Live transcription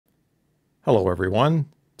Hello everyone.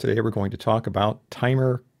 Today we're going to talk about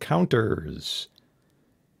timer counters.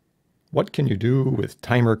 What can you do with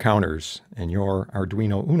timer counters in your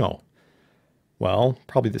Arduino Uno? Well,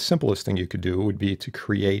 probably the simplest thing you could do would be to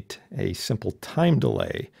create a simple time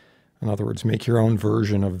delay. In other words, make your own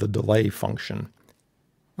version of the delay function.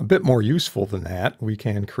 A bit more useful than that, we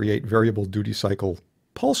can create variable duty cycle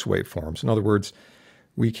pulse waveforms. In other words,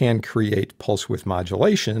 we can create pulse width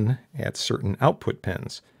modulation at certain output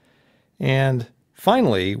pins. And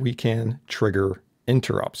finally, we can trigger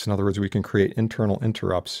interrupts. In other words, we can create internal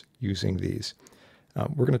interrupts using these.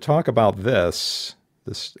 We're going to talk about this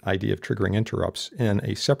idea of triggering interrupts in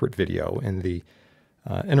a separate video in the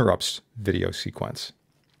interrupts video sequence.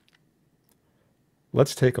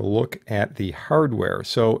 Let's take a look at the hardware.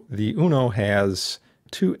 So the Uno has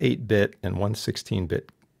two 8-bit and one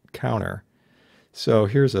 16-bit counter. So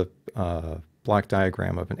here's a block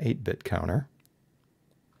diagram of an 8-bit counter.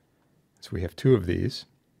 So we have two of these.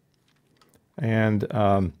 And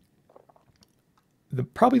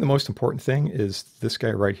probably the most important thing is this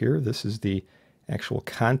guy right here. This is the actual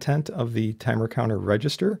content of the timer counter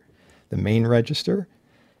register, the main register.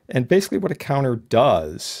 And basically what a counter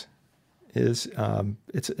does is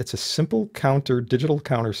it's a simple digital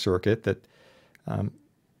counter circuit that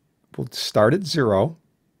will start at 0,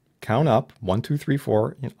 count up 1, 2, 3,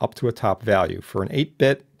 4, up to a top value. For an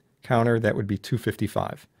 8-bit counter, that would be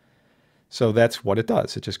 255. So that's what it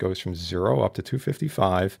does. It just goes from 0 up to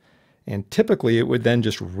 255. And typically it would then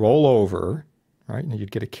just roll over, right? And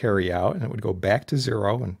you'd get a carry out and it would go back to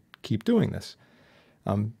 0 and keep doing this.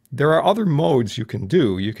 There are other modes you can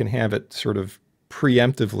do. You can have it sort of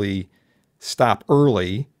preemptively stop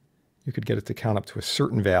early. You could get it to count up to a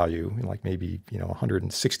certain value, like maybe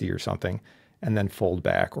 160 or something, and then fold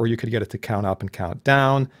back. Or you could get it to count up and count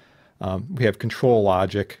down. We have control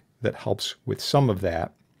logic that helps with some of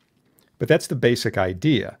that. But that's the basic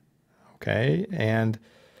idea, okay? And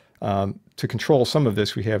to control some of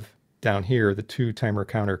this, we have down here the two timer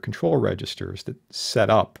counter control registers that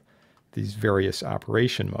set up these various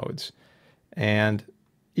operation modes. And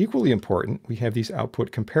equally important, we have these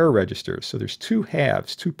output compare registers. So there's two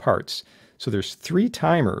halves, two parts. So there's 3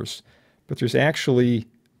 timers, but there's actually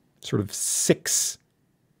sort of 6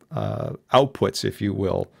 outputs, if you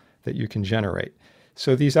will, that you can generate.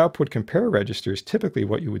 So these output compare registers, typically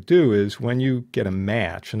what you would do is when you get a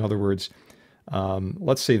match, in other words,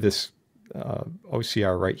 let's say this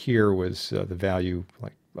OCR right here was the value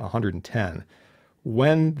like 110.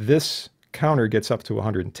 When this counter gets up to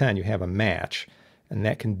 110, you have a match, and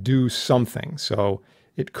that can do something. So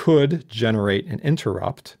it could generate an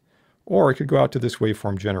interrupt, or it could go out to this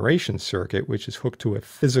waveform generation circuit, which is hooked to a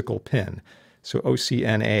physical pin. So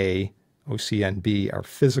OCNA, OCNB are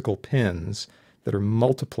physical pins that are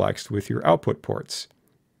multiplexed with your output ports.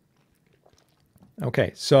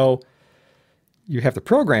 Okay, so you have to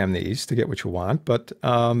program these to get what you want, but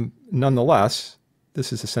nonetheless,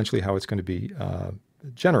 this is essentially how it's going to be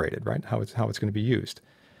generated, right? How it's going to be used.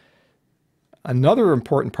 Another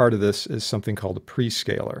important part of this is something called a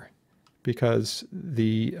prescaler, because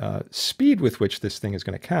the speed with which this thing is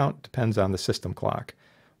going to count depends on the system clock.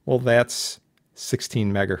 Well, that's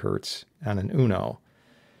 16 megahertz on an Uno.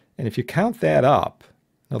 And if you count that up,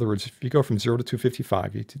 in other words, if you go from 0 to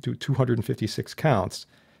 255, you do 256 counts,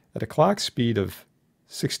 at a clock speed of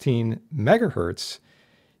 16 megahertz,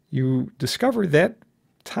 you discover that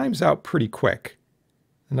times out pretty quick.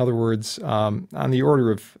 In other words, on the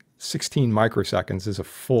order of 16 microseconds is a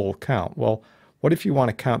full count. Well, what if you want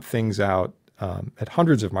to count things out at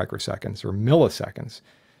hundreds of microseconds or milliseconds?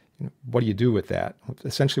 What do you do with that?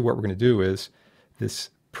 Essentially what we're going to do is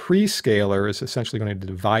this prescaler is essentially going to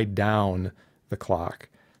divide down the clock,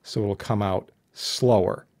 so it'll come out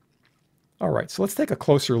slower. All right, so let's take a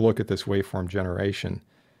closer look at this waveform generation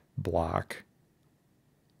block.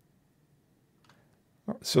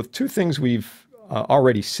 So 2 things we've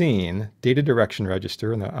already seen, data direction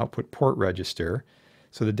register and the output port register.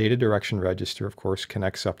 So the data direction register, of course,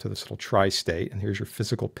 connects up to this little tri-state, and here's your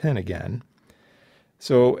physical pin again.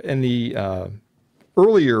 So in the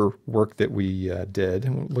earlier work that we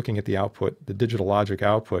did, looking at the output, the digital logic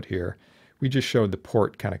output here, we just showed the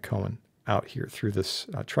port kind of going out here through this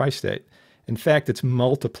tri-state. In fact, it's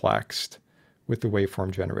multiplexed with the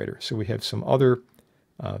waveform generator. So we have some other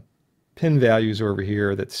pin values over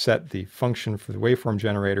here that set the function for the waveform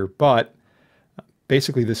generator, but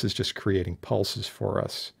basically this is just creating pulses for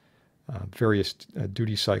us, various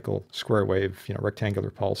duty cycle, square wave,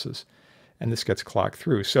 rectangular pulses. And this gets clocked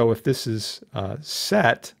through. So if this is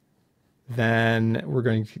set, then we're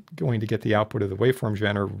going to get the output of the waveform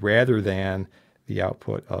generator rather than the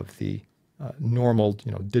output of the normal,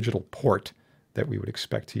 digital port that we would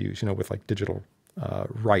expect to use, with like digital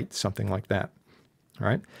write, something like that. All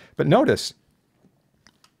right. But notice,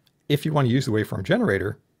 if you want to use the waveform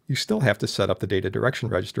generator, you still have to set up the data direction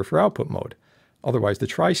register for output mode. Otherwise, the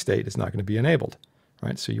tri-state is not going to be enabled.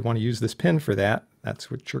 Right? So you want to use this pin for that. That's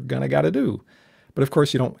what you're going to got to do. But of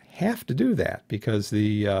course, you don't have to do that because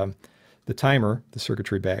the timer, the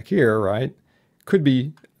circuitry back here, right, could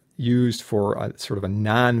be used for a sort of a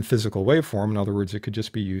non-physical waveform. In other words, it could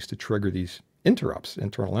just be used to trigger these interrupts,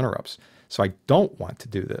 internal interrupts. So I don't want to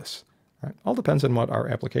do this. Right? All depends on what our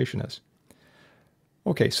application is.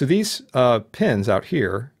 Okay, so these pins out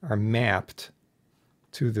here are mapped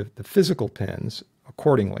to the physical pins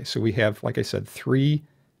accordingly. So we have, like I said, 3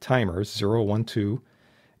 timers, 0, 1, 2,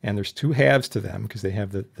 and there's 2 halves to them because they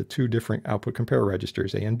have the 2 different output compare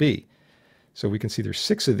registers, A and B. So we can see there's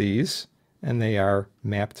 6 of these, and they are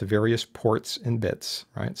mapped to various ports and bits,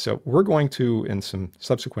 right? So we're going to, in some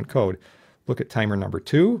subsequent code, look at timer number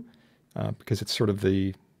 2 because it's sort of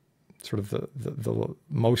the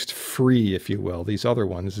most free, if you will. These other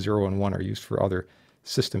ones, 0 and 1, are used for other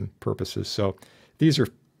system purposes. So these are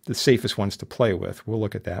the safest ones to play with. We'll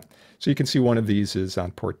look at that. So you can see one of these is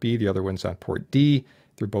on port B, the other one's on port D.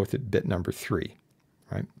 They're both at bit number 3,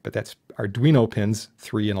 right? But that's Arduino pins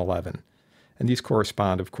 3 and 11. And these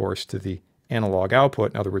correspond, of course, to the analog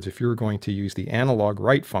output. In other words, if you're going to use the analog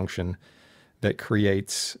write function that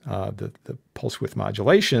creates the pulse width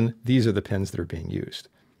modulation, these are the pins that are being used.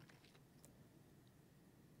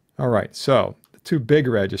 All right, so the 2 big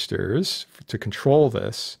registers to control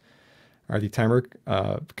this are the timer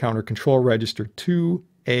counter control register 2,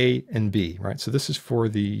 A, and B, right? So this is for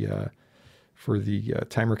the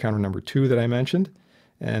timer counter number 2 that I mentioned,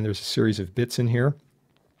 and there's a series of bits in here.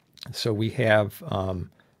 So we have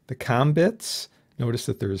the COM bits. Notice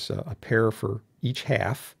that there's a pair for each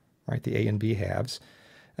half, right? The A and B halves.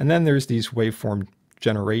 And then there's these waveform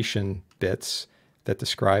generation bits that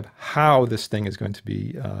describe how this thing is going to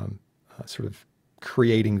be sort of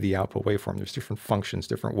creating the output waveform. There's different functions,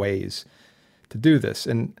 different ways to do this.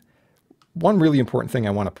 And one really important thing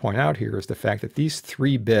I want to point out here is the fact that these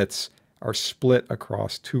 3 bits are split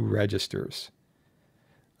across 2 registers.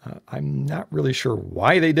 I'm not really sure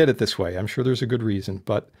why they did it this way. I'm sure there's a good reason,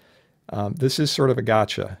 but this is sort of a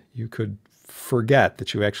gotcha. You could forget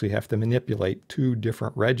that you actually have to manipulate 2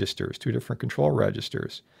 different registers, 2 different control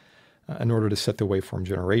registers in order to set the waveform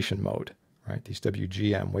generation mode, right? These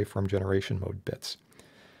WGM, waveform generation mode bits.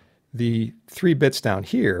 The 3 bits down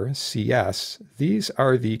here, CS, these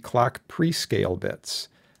are the clock prescale bits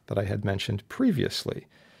that I had mentioned previously.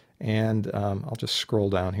 And I'll just scroll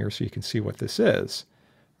down here so you can see what this is.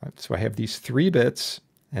 Right, so I have these 3 bits,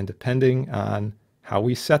 and depending on how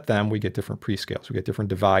we set them, we get different prescales. We get different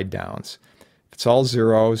divide downs. If it's all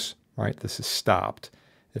zeros, right, this is stopped.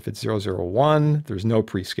 If it's 001, there's no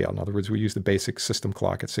prescale. In other words, we use the basic system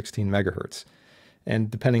clock at 16 megahertz. And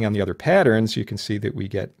depending on the other patterns, you can see that we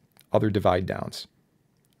get other divide downs,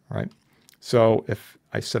 right? So if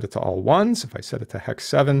I set it to all ones, if I set it to hex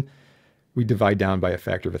 7, we divide down by a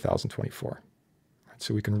factor of 1024. Right?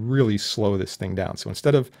 So we can really slow this thing down. So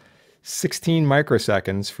instead of 16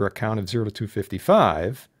 microseconds for a count of 0 to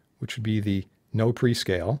 255, which would be the no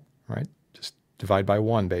prescale, right? Just divide by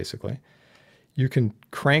 1, basically. You can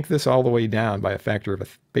crank this all the way down by a factor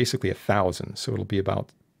of basically 1,000. So it'll be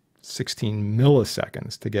about 16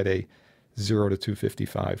 milliseconds to get a 0 to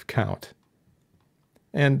 255 count.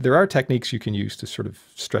 And there are techniques you can use to sort of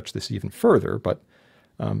stretch this even further, but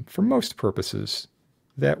for most purposes,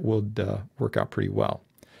 that would work out pretty well.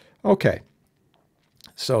 Okay,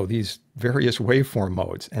 so these various waveform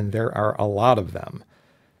modes, and there are a lot of them.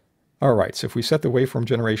 All right, so if we set the waveform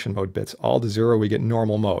generation mode bits all to 0, we get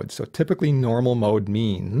normal mode. So typically normal mode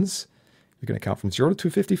means you're going to count from 0 to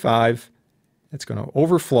 255. It's going to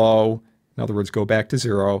overflow. In other words, go back to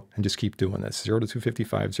 0 and just keep doing this. 0 to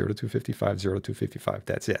 255, 0 to 255, 0 to 255.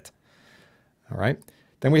 That's it. All right.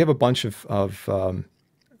 Then we have a bunch of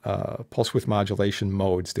pulse width modulation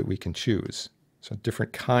modes that we can choose. So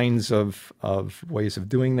different kinds of ways of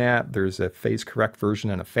doing that. There's a phase correct version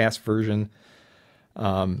and a fast version.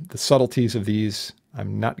 The subtleties of these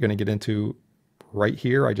I'm not going to get into right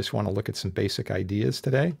here. I just want to look at some basic ideas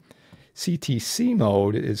today. CTC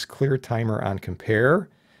mode is clear timer on compare.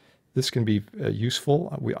 This can be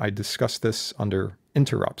useful. I discussed this under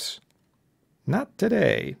interrupts. Not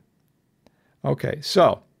today. Okay,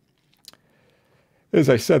 so as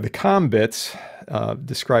I said, the COM bits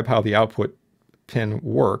describe how the output pin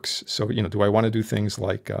works. So, do I want to do things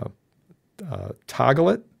like toggle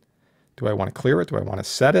it? Do I want to clear it? Do I want to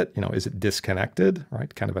set it? Is it disconnected?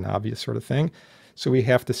 Right, kind of an obvious sort of thing. So we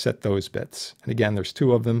have to set those bits. And again, there's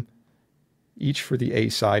two of them, each for the A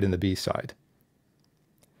side and the B side.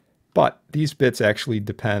 But these bits actually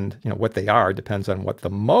depend, what they are depends on what the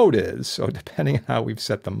mode is. So depending on how we've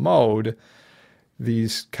set the mode,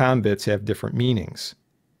 these COM bits have different meanings.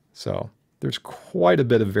 So there's quite a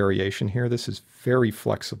bit of variation here. This is very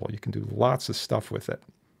flexible. You can do lots of stuff with it.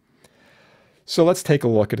 So let's take a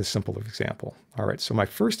look at a simple example. All right, so my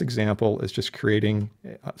first example is just creating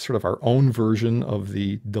sort of our own version of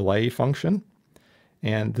the delay function.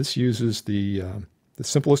 And this uses the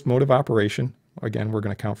simplest mode of operation. Again, we're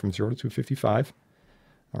going to count from 0 to 255.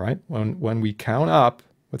 All right, when we count up,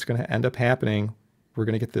 what's going to end up happening, we're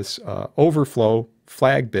going to get this overflow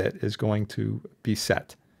flag bit is going to be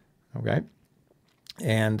set. Okay,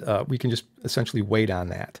 and we can just essentially wait on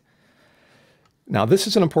that. Now, this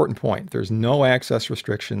is an important point. There's no access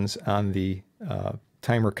restrictions on the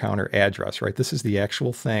timer counter address, right? This is the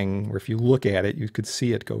actual thing where if you look at it, you could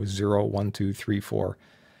see it go 0, 1, 2, 3, 4,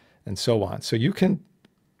 and so on. So you can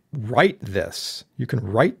write this. You can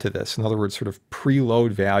write to this. In other words, sort of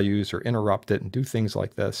preload values or interrupt it and do things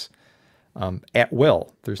like this at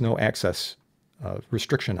will. There's no access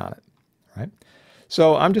restriction on it, right?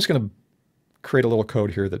 So I'm just going to create a little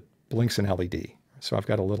code here that blinks an LED. So I've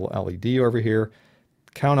got a little LED over here.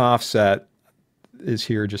 Count offset is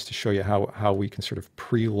here just to show you how we can sort of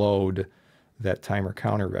preload that timer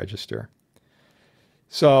counter register.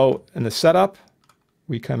 So in the setup,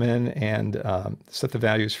 we come in and set the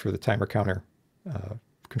values for the timer counter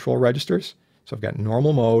control registers. So I've got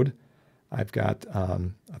normal mode. I've got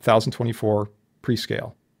 1024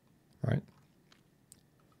 prescale, right?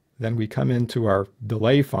 Then we come into our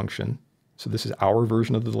delay function. So this is our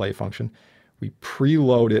version of the delay function. We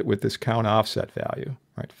preload it with this count offset value,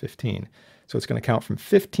 right, 15. So it's going to count from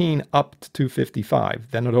 15 up to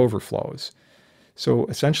 255. Then it overflows. So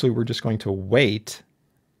essentially, we're just going to wait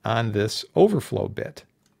on this overflow bit,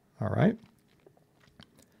 all right?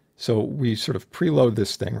 So we sort of preload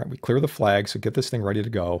this thing, right? We clear the flag, so get this thing ready to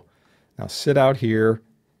go. Now sit out here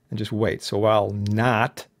and just wait. So while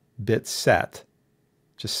not bit set,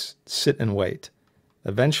 just sit and wait.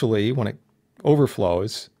 Eventually, when it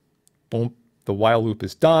overflows, boom, the while loop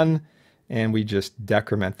is done, and we just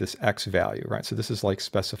decrement this X value, right? So this is like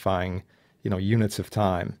specifying, units of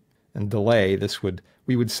time. And delay,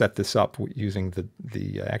 we would set this up using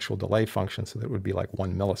the actual delay function, so that it would be like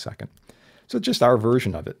 1 millisecond. So it's just our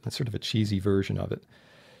version of it. It's sort of a cheesy version of it.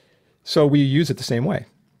 So we use it the same way,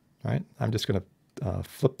 right? I'm just going to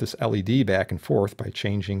flip this LED back and forth by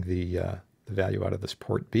changing the value out of this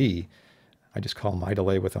port B. I just call my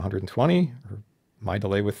delay with 120 or my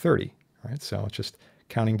delay with 30, right? So it's just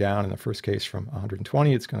counting down in the first case from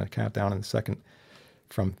 120. It's going to count down in the second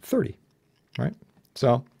from 30, right?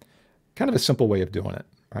 So kind of a simple way of doing it,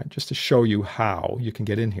 right? Just to show you how you can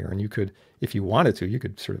get in here. And you could, if you wanted to, you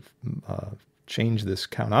could sort of change this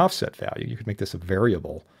count offset value. You could make this a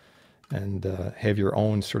variable and have your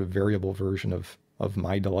own sort of variable version of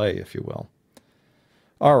my delay, if you will.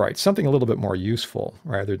 All right, something a little bit more useful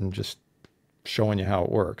rather than just showing you how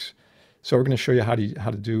it works. So we're going to show you how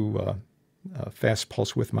to do fast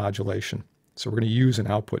pulse width modulation. So we're going to use an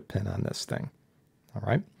output pin on this thing. All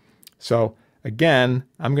right. So again,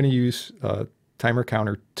 I'm going to use timer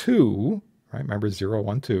counter 2, right? Remember 0,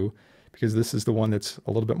 1, 2, because this is the one that's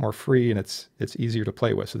a little bit more free and it's easier to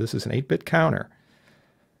play with. So this is an 8-bit counter.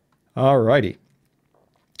 All righty.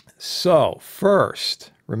 So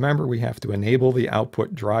first, remember we have to enable the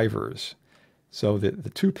output drivers. So the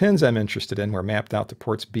two pins I'm interested in were mapped out to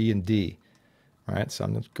ports B and D. All right, so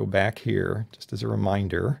I'm going to go back here just as a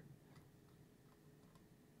reminder.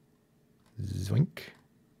 Zoink.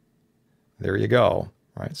 There you go. All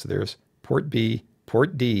right, so there's port B,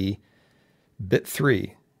 port D, bit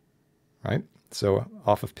 3, right? So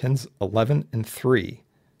off of pins 11 and 3.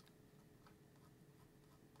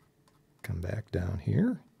 Come back down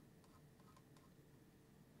here.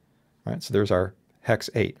 All right, so there's our hex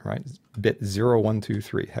 8, right? Bit 0, 1, 2,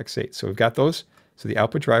 3, hex 8. So we've got those. So the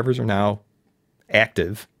output drivers are now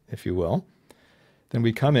active, if you will. Then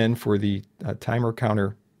we come in for the timer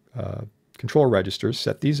counter control registers,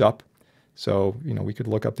 set these up. So, we could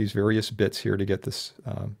look up these various bits here to get this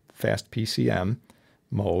fast PCM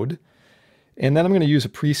mode. And then I'm going to use a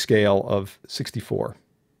prescale of 64.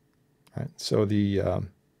 Right? So the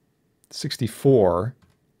 64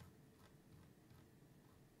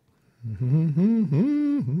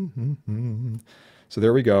 so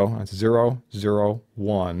there we go. It's 0, 0,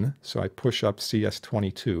 1. So I push up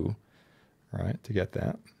CS22, right, to get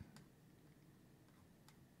that.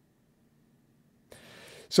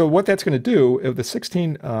 So what that's going to do, the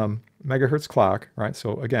 16 megahertz clock, right?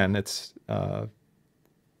 So again, it's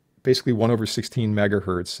basically 1 over 16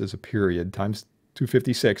 megahertz is a period times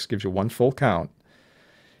 256 gives you 1 full count.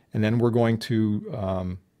 And then we're going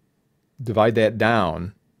to divide that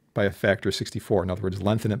down by a factor of 64. In other words,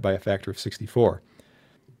 lengthen it by a factor of 64.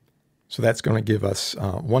 So that's going to give us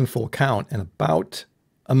 1 full count in about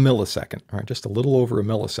a millisecond, all right, just a little over a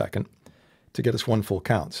millisecond to get us 1 full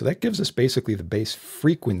count. So that gives us basically the base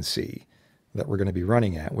frequency that we're going to be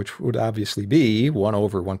running at, which would obviously be 1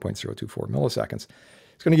 over 1.024 milliseconds.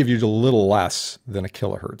 It's going to give you a little less than a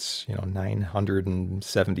kilohertz,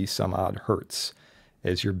 970 some odd hertz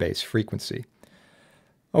as your base frequency.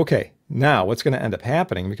 Okay, now what's going to end up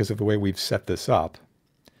happening because of the way we've set this up,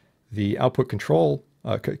 the output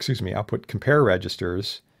compare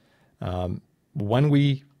registers, when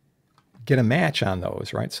we get a match on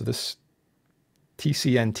those, right? So this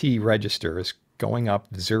TCNT register is going up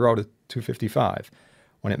 0 to 255.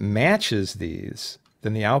 When it matches these,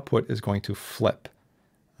 then the output is going to flip.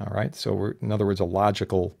 All right, so we're, in other words, a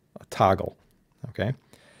logical toggle. Okay,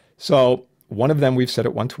 so one of them we've set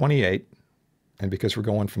at 128, and because we're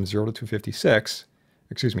going from 0 to 256,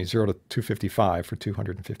 0 to 255 for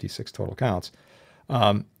 256 total counts,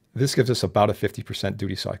 this gives us about a 50%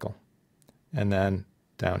 duty cycle. And then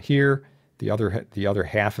down here, the other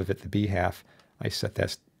half of it, the B half, I set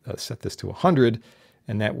this to 100,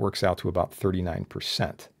 and that works out to about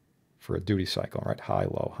 39% for a duty cycle, right? High,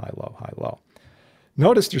 low, high, low, high, low.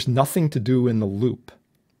 Notice there's nothing to do in the loop,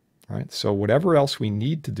 right? So whatever else we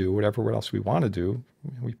need to do, whatever else we want to do,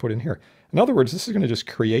 we put in here. In other words, this is going to just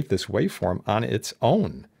create this waveform on its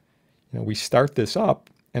own. We start this up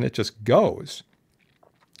and it just goes.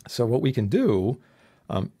 So what we can do,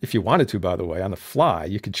 if you wanted to, by the way, on the fly,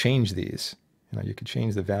 you could change these. You could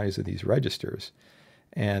change the values of these registers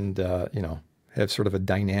and, have sort of a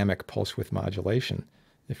dynamic pulse width modulation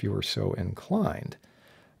if you were so inclined.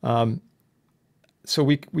 So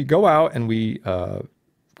we go out and we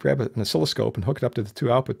grab an oscilloscope and hook it up to the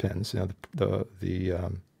 2 output pins, the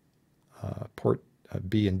port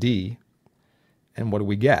B and D, and what do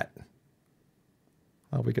we get?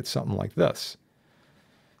 Well, we get something like this.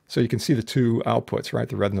 So you can see the 2 outputs, right?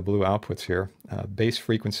 The red and the blue outputs here. Base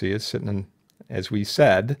frequency is sitting in, as we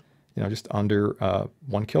said, just under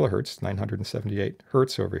 1 kilohertz, 978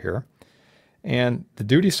 hertz over here. And the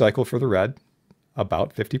duty cycle for the red,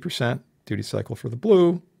 about 50%. Duty cycle for the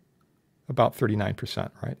blue, about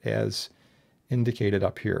 39%, right? As indicated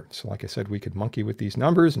up here. So like I said, we could monkey with these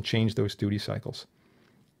numbers and change those duty cycles,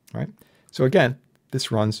 right? So again,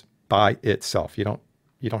 this runs by itself. You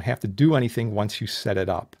don't have to do anything once you set it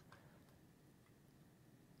up.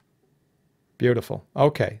 Beautiful.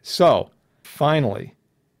 Okay, so finally,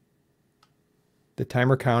 the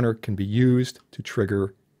timer counter can be used to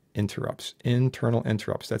trigger interrupts, internal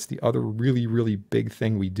interrupts. That's the other really, really big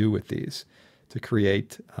thing we do with these to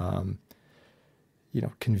create,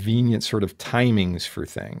 convenient sort of timings for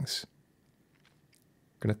things.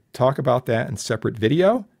 I'm going to talk about that in separate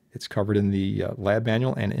video. It's covered in the lab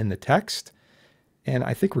manual and in the text. And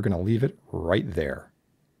I think we're going to leave it right there.